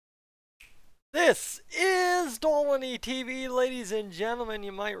This is Dolmany TV, ladies and gentlemen.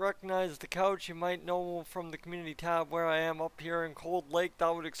 You might recognize the couch. You might know from the community tab where I am up here in Cold Lake.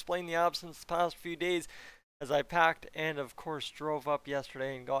 That would explain the absence the past few days as I packed and, of course, drove up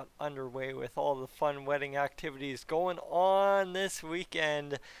yesterday and got underway with all the fun wedding activities going on this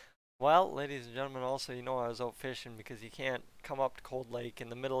weekend. Well, ladies and gentlemen, also, you know I was out fishing because you can't come up to Cold Lake in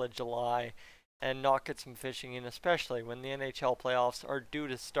the middle of July and not get some fishing in, especially when the NHL playoffs are due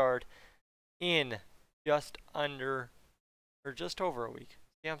to start in just under or just over a week.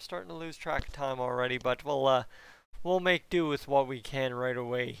 Yeah, I'm starting to lose track of time already, but we'll make do with what we can right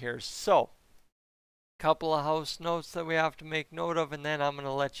away here. So, couple of house notes that we have to make note of, and then I'm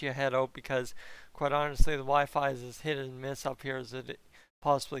gonna let you head out because, quite honestly, the Wi-Fi is as hit and miss up here as it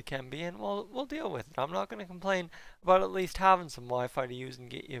possibly can be, and we'll deal with it. I'm not gonna complain about at least having some Wi-Fi to use and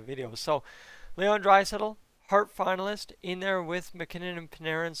get you a video. So, Leon Draisaitl, Hart finalist, in there with McKinnon and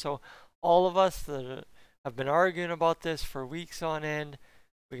Panarin. So all of us that have been arguing about this for weeks on end,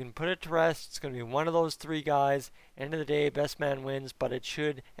 we can put it to rest. It's going to be one of those three guys. End of the day, best man wins, but it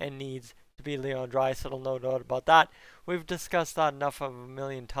should and needs to be Leon Draisaitl, no doubt about that. We've discussed that enough of a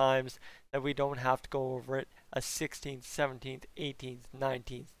million times that we don't have to go over it a 16th, 17th, 18th,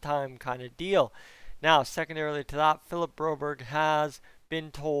 19th time kind of deal. Now, secondarily to that, Philip Broberg has been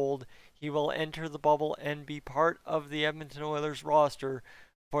told he will enter the bubble and be part of the Edmonton Oilers roster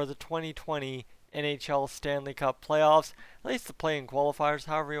for the 2020 NHL Stanley Cup playoffs, at least the play-in qualifiers,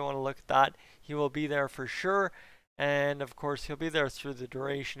 however you want to look at that. He will be there for sure, and of course he'll be there through the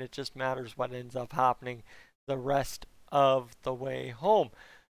duration. It just matters what ends up happening the rest of the way home.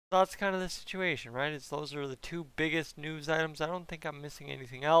 So that's kind of the situation, right? Those are the two biggest news items. I don't think I'm missing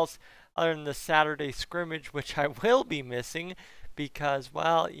anything else other than the Saturday scrimmage, which I will be missing because,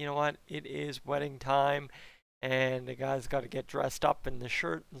 well, you know what? It is wedding time, and the guys got to get dressed up in the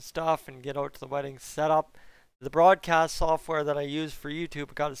shirt and stuff and get out to the wedding, set up the broadcast software that I use for YouTube.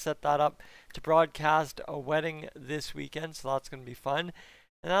 I got to set that up to broadcast a wedding this weekend, so that's going to be fun.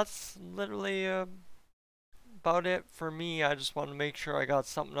 And that's literally about it for me. I just want to make sure I got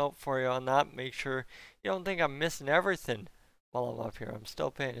something out for you on that. Make sure you don't think I'm missing everything while I'm up here. I'm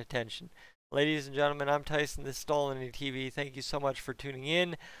still paying attention. Ladies and gentlemen, I'm Tyson. This is Dolmany TV. Thank you so much for tuning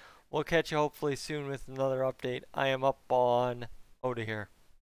in. We'll catch you hopefully soon with another update. I am up on out of here.